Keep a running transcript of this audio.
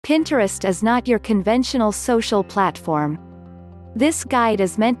Pinterest is not your conventional social platform. This guide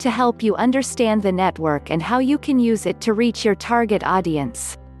is meant to help you understand the network and how you can use it to reach your target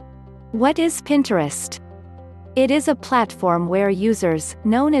audience. What is Pinterest? It is a platform where users,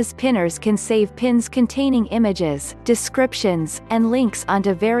 known as pinners, can save pins containing images, descriptions, and links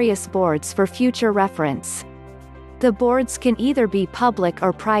onto various boards for future reference. The boards can either be public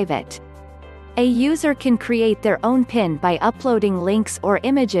or private. A user can create their own pin by uploading links or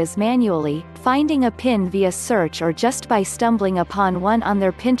images manually, finding a pin via search, or just by stumbling upon one on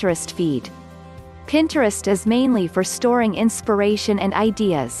their Pinterest feed. Pinterest is mainly for storing inspiration and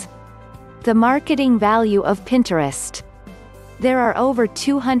ideas. The marketing value of Pinterest. There are over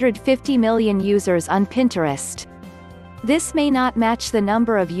 250 million users on Pinterest. This may not match the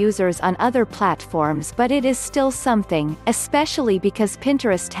number of users on other platforms, but it is still something, especially because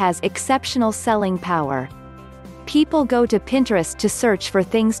Pinterest has exceptional selling power. People go to Pinterest to search for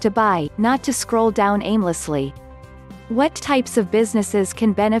things to buy, not to scroll down aimlessly. What types of businesses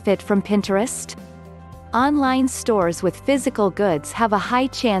can benefit from Pinterest? Online stores with physical goods have a high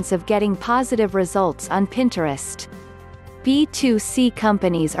chance of getting positive results on Pinterest. B2C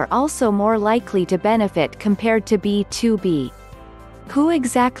companies are also more likely to benefit compared to B2B. Who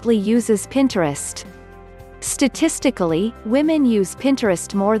exactly uses Pinterest? Statistically, women use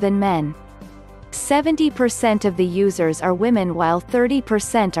Pinterest more than men. 70% of the users are women while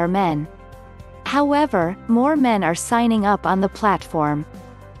 30% are men. However, more men are signing up on the platform.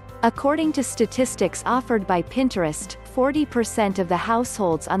 According to statistics offered by Pinterest, 40% of the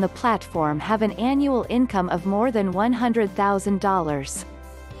households on the platform have an annual income of more than $100,000.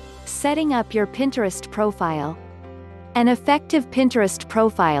 Setting up your Pinterest profile. An effective Pinterest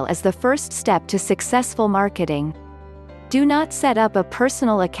profile is the first step to successful marketing. Do not set up a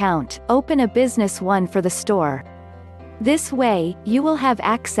personal account, open a business one for the store. This way, you will have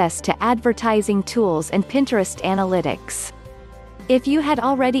access to advertising tools and Pinterest analytics. If you had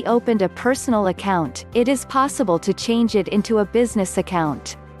already opened a personal account, it is possible to change it into a business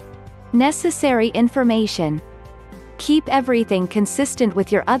account. Necessary information. Keep everything consistent with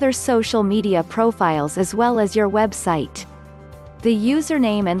your other social media profiles as well as your website. The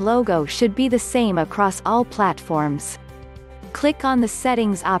username and logo should be the same across all platforms. Click on the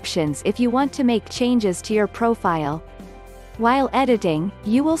settings options if you want to make changes to your profile. While editing,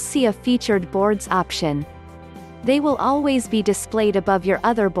 you will see a featured boards option. They will always be displayed above your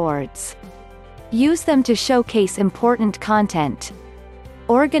other boards. Use them to showcase important content.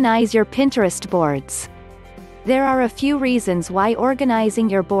 Organize your Pinterest boards. There are a few reasons why organizing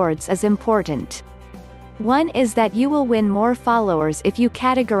your boards is important. One is that you will win more followers if you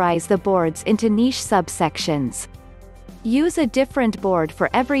categorize the boards into niche subsections. Use a different board for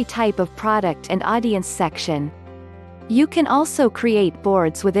every type of product and audience section. You can also create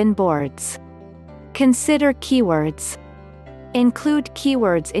boards within boards. Consider keywords. Include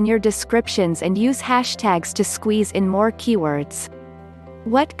keywords in your descriptions and use hashtags to squeeze in more keywords.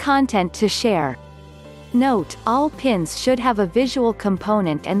 What content to share? Note, all pins should have a visual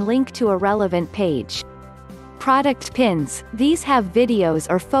component and link to a relevant page. Product pins, these have videos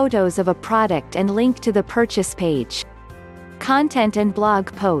or photos of a product and link to the purchase page. Content and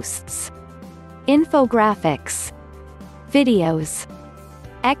blog posts. Infographics. Videos.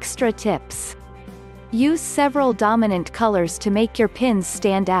 Extra tips. Use several dominant colors to make your pins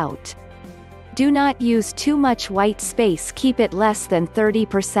stand out. Do not use too much white space, keep it less than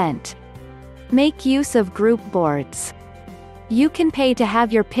 30%. Make use of group boards. You can pay to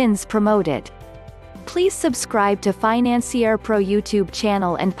have your pins promoted. Please subscribe to Financier Pro YouTube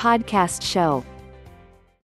channel and podcast show.